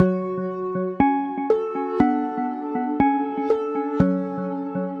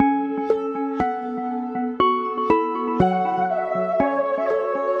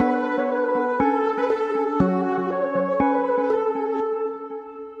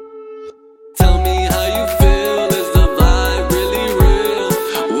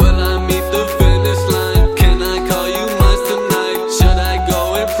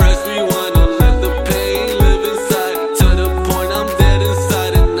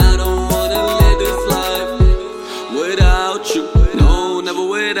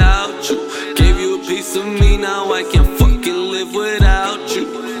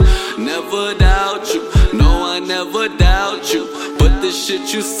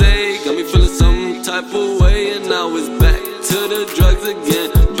shit you say got me feeling some type of way. And now it's back to the drugs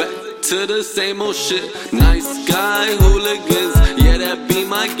again, back to the same old shit. Nice guy hooligans, yeah, that be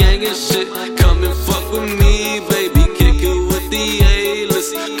my gang and shit. Come and fuck with me, baby, kick it with the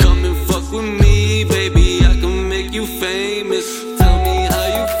A-list. Come and fuck with me, baby, I can make you famous. Tell me how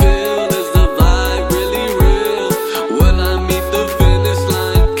you feel, is the vibe really real? Will I meet the finish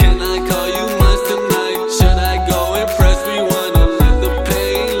line? Can I call you mine tonight? Should I go and press rewind and let the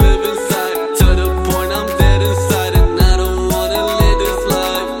pain live inside? To the point I'm dead inside and I don't wanna live this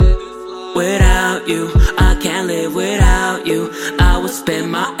life without you. I can't live without you. I would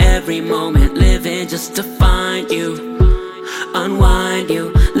spend my every moment living just to find you, unwind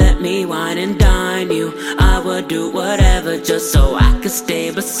you, let me wine and dine you. I would do whatever just so I could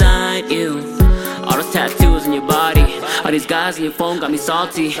stay beside you. All those tattoos in your body, all these guys in your phone got me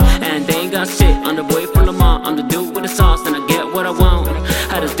salty, and they ain't got shit on the boy from Lamont. I'm the dude with the sauce and I get what I want.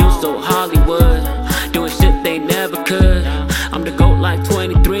 Had to do so hard